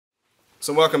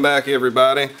So welcome back,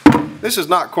 everybody. This is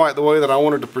not quite the way that I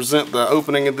wanted to present the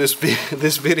opening of this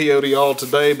video to y'all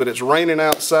today, but it's raining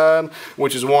outside,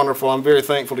 which is wonderful. I'm very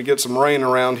thankful to get some rain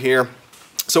around here.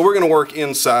 So we're going to work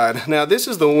inside. Now this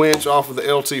is the winch off of the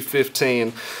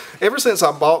LT15. Ever since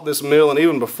I bought this mill, and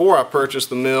even before I purchased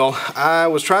the mill, I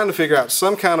was trying to figure out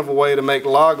some kind of a way to make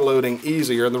log loading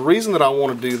easier. And the reason that I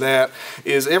want to do that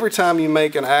is every time you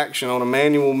make an action on a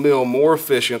manual mill more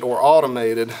efficient or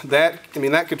automated, that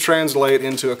could translate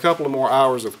into a couple of more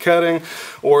hours of cutting,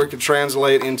 or it could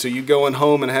translate into you going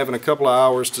home and having a couple of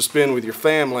hours to spend with your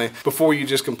family before you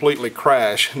just completely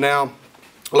crash. Now,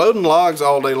 loading logs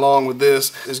all day long with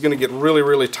this is going to get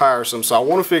really tiresome, so I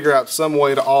want to figure out some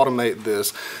way to automate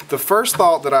this. The first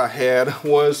thought that I had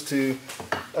was to,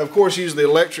 of course, use the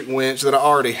electric winch that I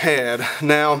already had.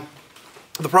 Now,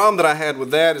 the problem that I had with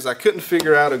that is I couldn't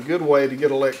figure out a good way to get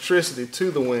electricity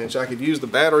to the winch. I could use the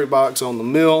battery box on the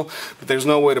mill, but there's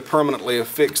no way to permanently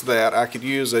affix that. I could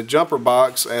use a jumper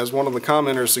box, as one of the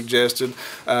commenters suggested,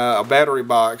 a battery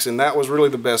box, and that was really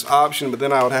the best option, but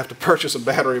then I would have to purchase a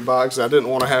battery box. I didn't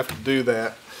want to have to do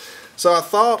that. So I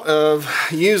thought of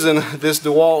using this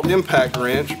DeWalt impact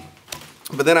wrench.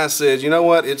 But then I said, you know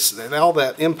what, all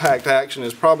that impact action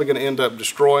is probably going to end up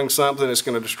destroying something. It's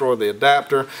going to destroy the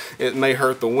adapter. It may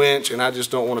hurt the winch, and I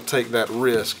just don't want to take that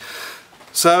risk.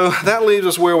 So that leaves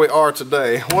us where we are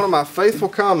today. One of my faithful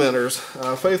commenters,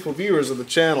 faithful viewers of the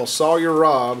channel, Sawyer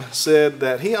Rob, said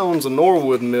that he owns a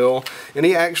Norwood mill, and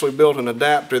he actually built an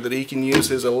adapter that he can use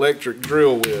his electric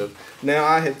drill with. Now,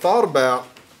 I had thought about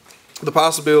the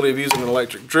possibility of using an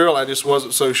electric drill. I just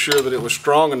wasn't so sure that it was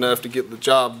strong enough to get the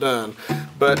job done.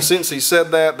 But since he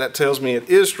said that, that tells me it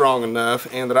is strong enough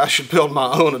and that I should build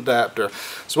my own adapter.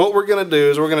 So what we're going to do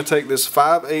is we're going to take this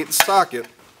 5/8 socket,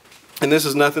 and this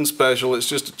is nothing special, it's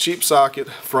just a cheap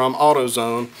socket from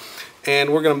AutoZone,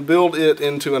 and we're going to build it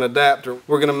into an adapter.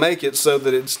 We're going to make it so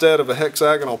that instead of a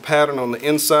hexagonal pattern on the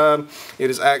inside,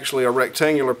 it is actually a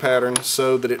rectangular pattern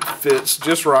so that it fits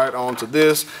just right onto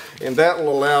this, and that will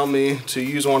allow me to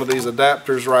use one of these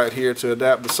adapters right here to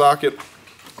adapt the socket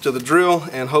to the drill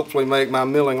and hopefully make my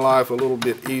milling life a little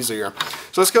bit easier.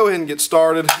 So let's go ahead and get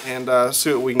started and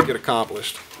see what we can get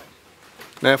accomplished.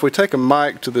 Now if we take a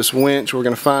mic to this winch, we're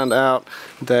going to find out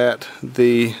that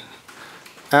the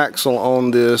axle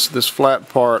on this flat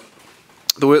part,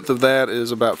 the width of that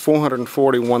is about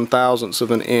 441 thousandths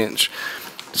of an inch.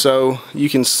 So you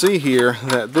can see here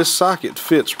that this socket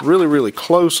fits really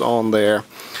close on there.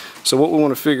 So what we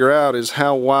want to figure out is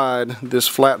how wide this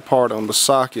flat part on the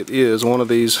socket is, one of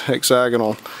these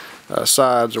hexagonal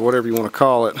sides or whatever you want to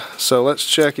call it. So let's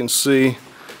check and see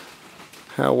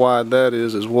how wide that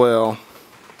is as well.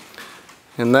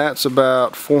 And that's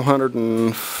about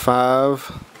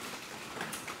 405,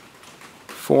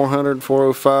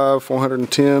 405,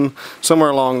 410,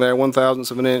 somewhere along there, 1/1000th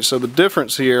of an inch. So the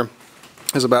difference here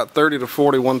is about 30 to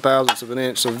 41 thousandths of an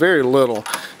inch, so very little.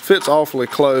 Fits awfully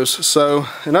close. So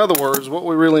in other words, what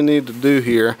we really need to do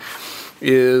here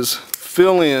is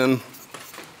fill in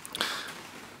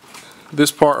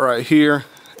this part right here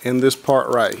and this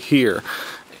part right here.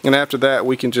 And after that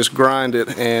we can just grind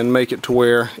it and make it to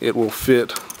where it will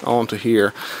fit onto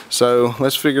here. So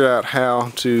let's figure out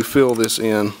how to fill this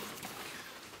in.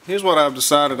 Here's what I've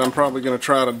decided I'm probably going to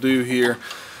try to do here.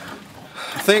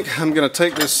 I think I'm going to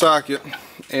take this socket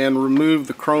and remove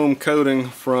the chrome coating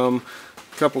from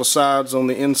a couple of sides on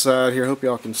the inside here. I hope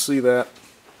y'all can see that.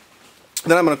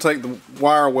 Then I'm going to take the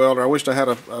wire welder. I wish I had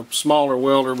a smaller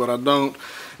welder, but I don't.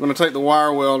 I'm going to take the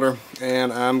wire welder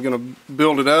and I'm going to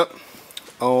build it up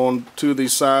on two of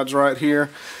these sides right here.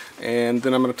 And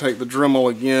then I'm going to take the Dremel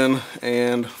again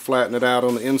and flatten it out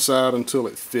on the inside until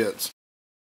it fits.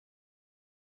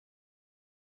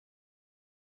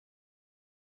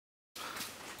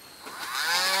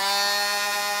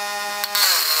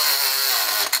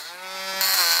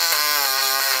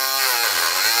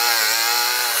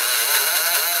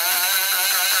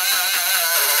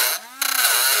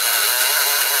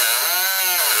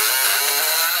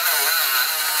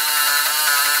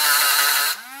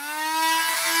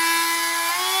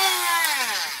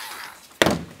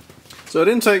 So it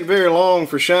didn't take very long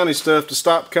for shiny stuff to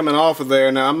stop coming off of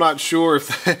there. Now I'm not sure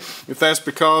if that's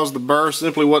because the burr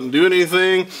simply wasn't doing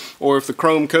anything, or if the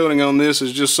chrome coating on this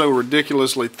is just so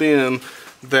ridiculously thin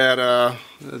that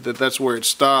that's where it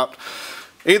stopped.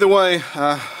 Either way,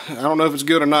 I don't know if it's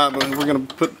good or not, but we're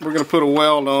gonna put a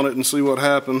weld on it and see what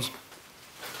happens.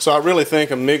 So I really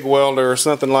think a MIG welder or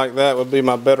something like that would be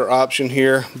my better option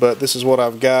here, but this is what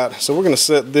I've got. So we're gonna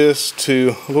set this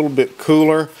to a little bit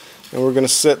cooler, and we're going to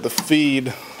set the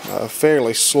feed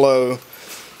fairly slow,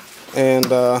 and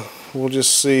we'll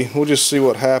just see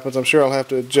what happens. I'm sure I'll have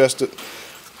to adjust it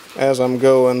as I'm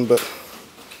going, but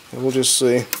we'll just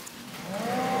see.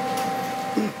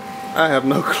 I have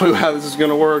no clue how this is going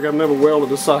to work. I've never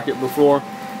welded a socket before.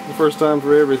 The first time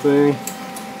for everything.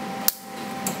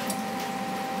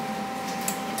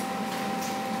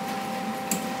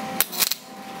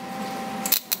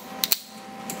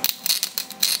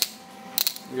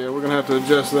 Yeah, we're going to have to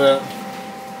adjust that.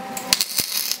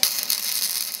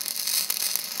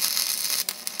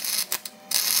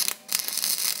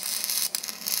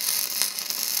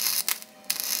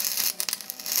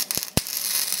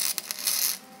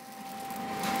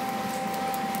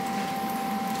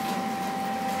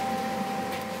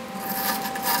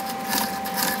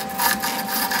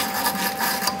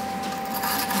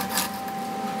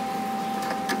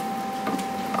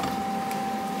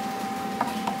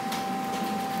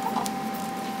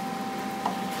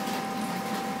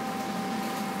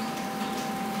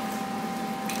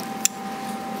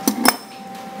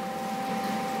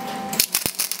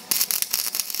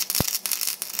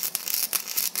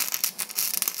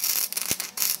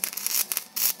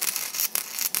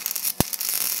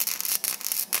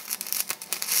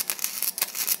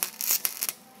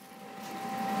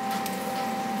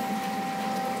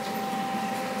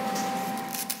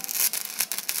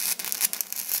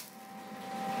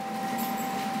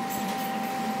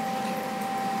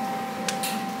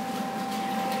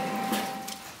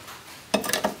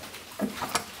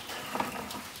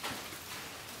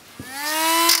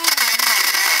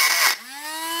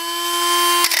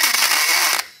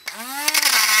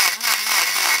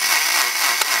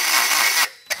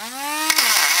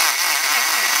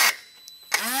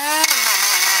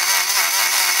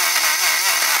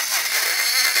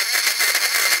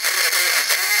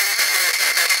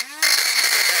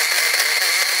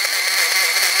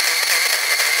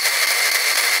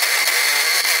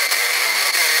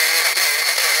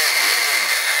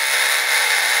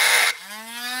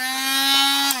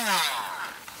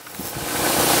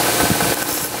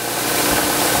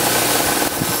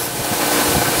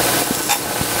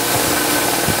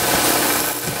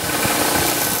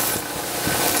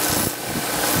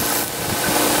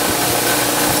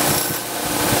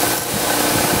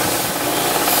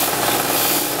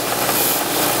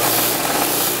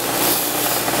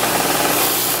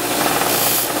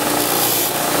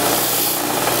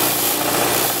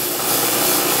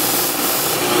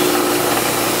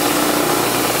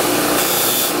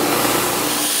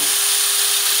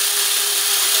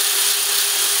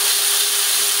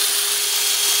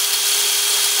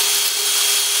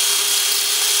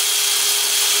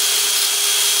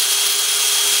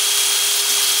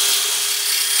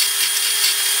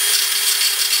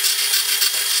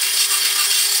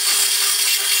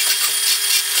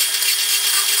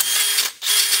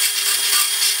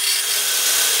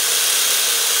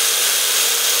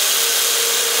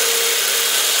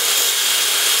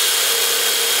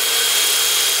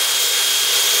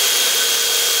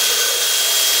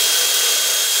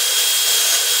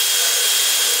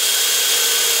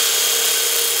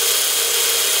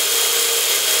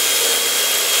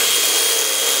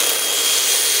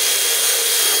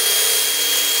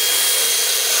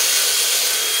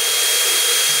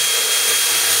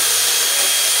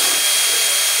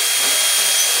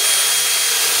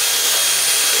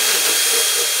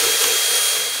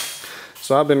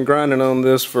 So I've been grinding on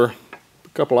this for a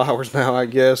couple hours now, I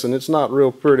guess, and it's not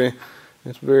real pretty.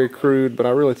 It's very crude, but I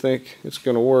really think it's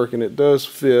going to work, and it does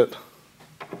fit.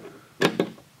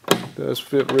 It does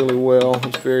fit really well.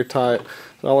 It's very tight.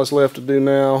 So all that's left to do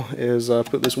now is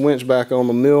put this winch back on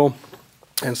the mill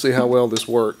and see how well this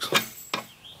works.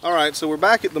 Alright, so we're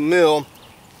back at the mill.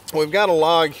 We've got a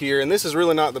log here, and this is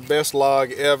really not the best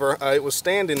log ever. It was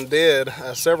standing dead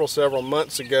several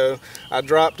months ago. I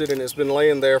dropped it and it's been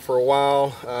laying there for a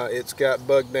while. It's got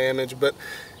bug damage, but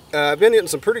I've been getting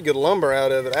some pretty good lumber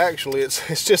out of it actually.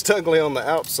 It's just ugly on the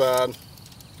outside.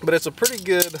 But it's a pretty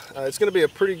good, it's going to be a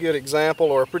pretty good example,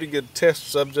 or a pretty good test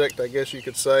subject, I guess you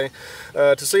could say,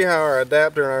 to see how our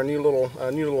adapter and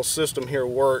our new little system here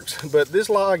works. But this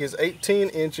log is 18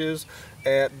 inches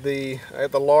at the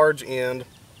large end.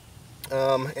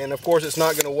 And of course it's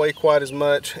not going to weigh quite as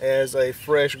much as a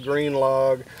fresh green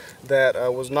log that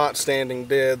was not standing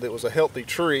dead, that was a healthy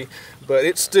tree, but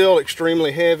it's still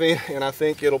extremely heavy, and I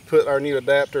think it'll put our new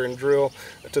adapter and drill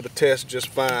to the test just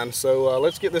fine. So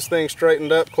let's get this thing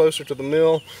straightened up closer to the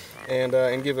mill and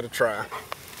give it a try.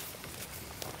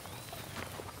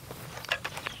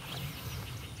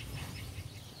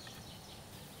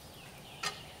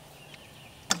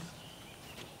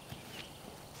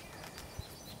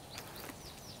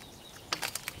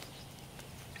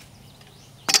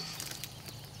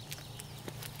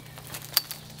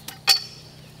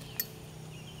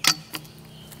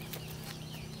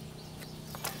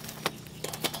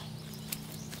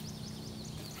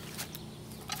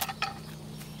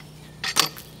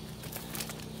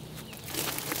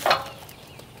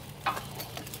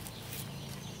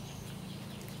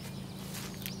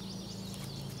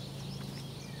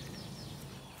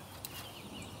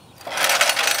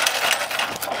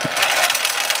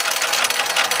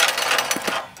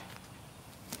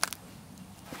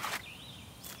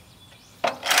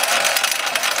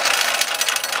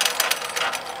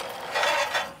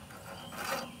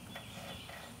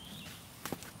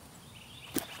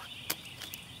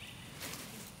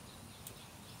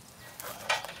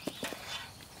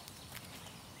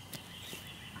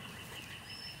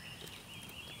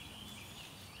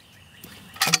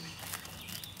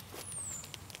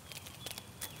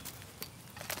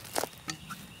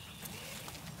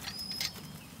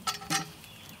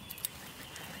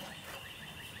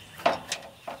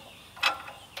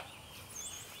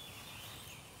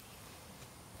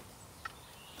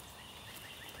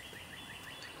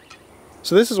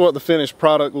 So this is what the finished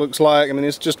product looks like. I mean,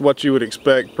 it's just what you would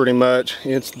expect pretty much.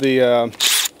 It's the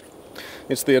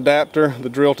adapter, the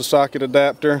drill to socket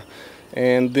adapter,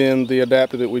 and then the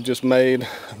adapter that we just made.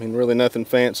 I mean, really nothing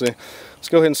fancy. Let's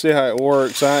go ahead and see how it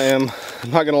works. I'm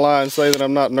not going to lie and say that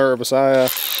I'm not nervous. I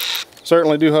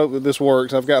certainly do hope that this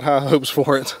works. I've got high hopes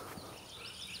for it.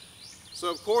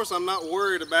 So of course I'm not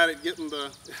worried about it getting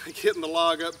the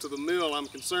log up to the mill. I'm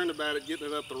concerned about it getting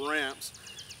it up the ramps.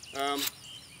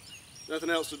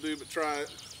 Nothing else to do but try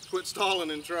it. Quit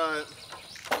stalling and try it.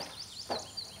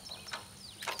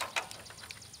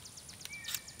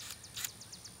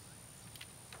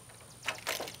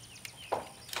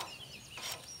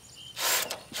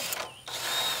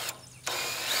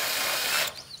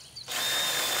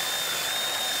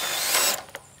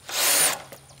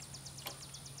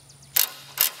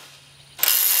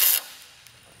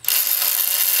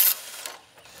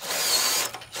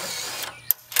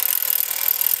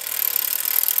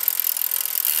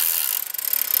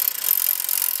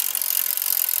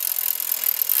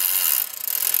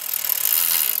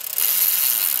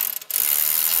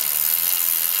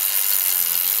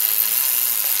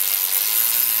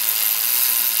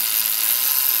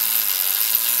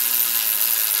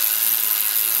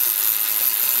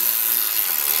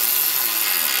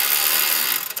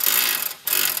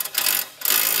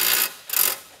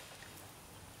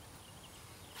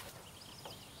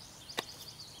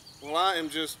 Well, I am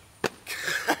just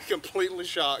completely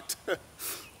shocked.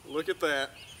 Look at that.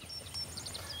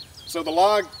 So the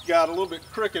log got a little bit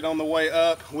crooked on the way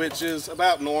up, which is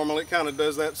about normal. It kind of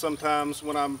does that sometimes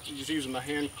when I'm just using the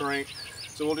hand crank.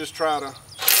 So we'll just try to,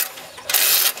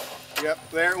 yep,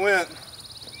 there it went.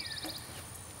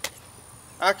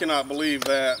 I cannot believe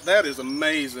that. That is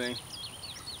amazing.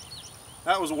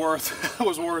 That was worth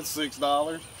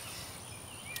 $6.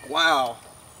 Wow.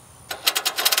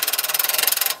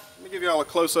 Let me give y'all a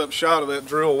close-up shot of that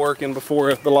drill working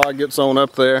before the log gets on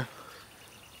up there.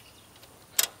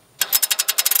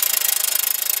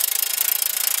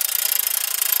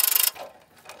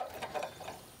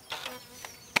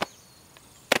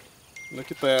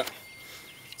 Look at that.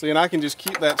 See, and I can just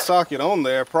keep that socket on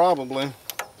there probably.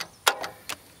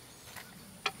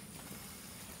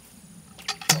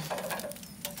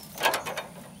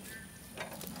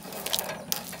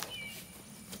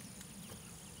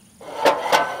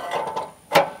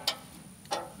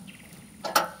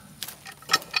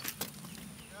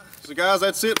 So guys,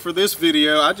 that's it for this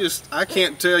video. I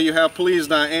can't tell you how pleased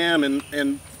I am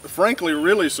and frankly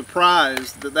really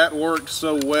surprised that that worked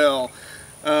so well.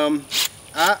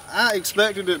 I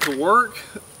expected it to work.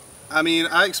 I mean,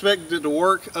 I expected it to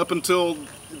work up until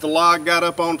the log got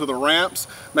up onto the ramps,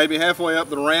 maybe halfway up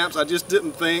the ramps. I just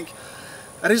didn't think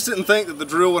that the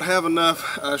drill would have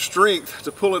enough strength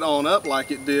to pull it on up like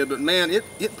it did. But man,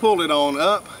 it pulled it on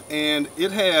up, and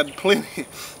it had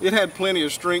plenty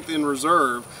of strength in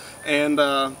reserve. And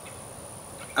I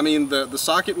mean, the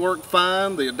socket worked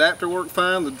fine, the adapter worked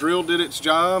fine, the drill did its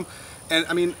job, and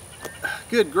I mean,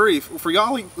 good grief, for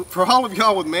all of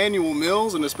y'all with manual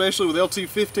mills, and especially with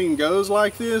LT15 goes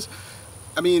like this,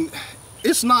 I mean,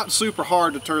 it's not super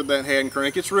hard to turn that hand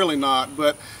crank. It's really not.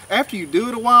 But after you do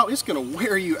it a while, it's going to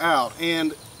wear you out.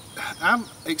 And I'm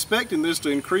expecting this to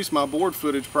increase my board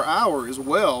footage per hour as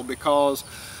well, because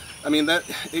I mean,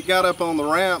 it got up on the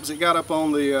ramps, it got up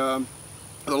on the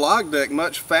log deck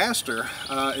much faster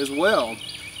as well.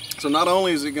 So not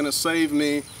only is it going to save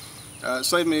me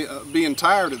being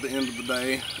tired at the end of the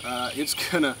day, it's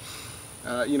gonna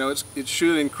you know, it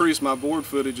should increase my board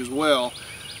footage as well.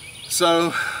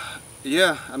 So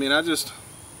yeah, I mean,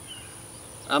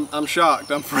 I'm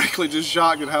shocked. I'm frankly just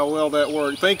shocked at how well that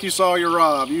worked. Thank you, Sawyer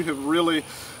Rob. You have really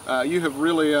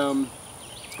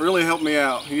really helped me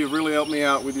out. You've really helped me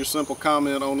out with your simple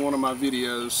comment on one of my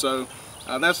videos. So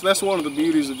that's one of the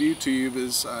beauties of YouTube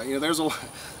is you know,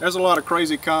 there's a lot of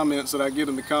crazy comments that I get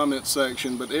in the comment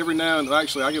section, but every now and then,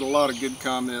 actually I get a lot of good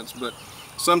comments, but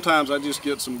sometimes I just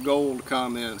get some gold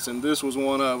comments, and this was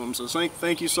one of them. So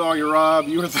thank you, Sawyer Rob.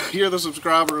 You're the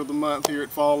subscriber of the month here at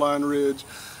Fall Line Ridge,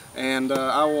 and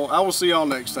I will see y'all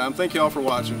next time. Thank y'all for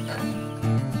watching.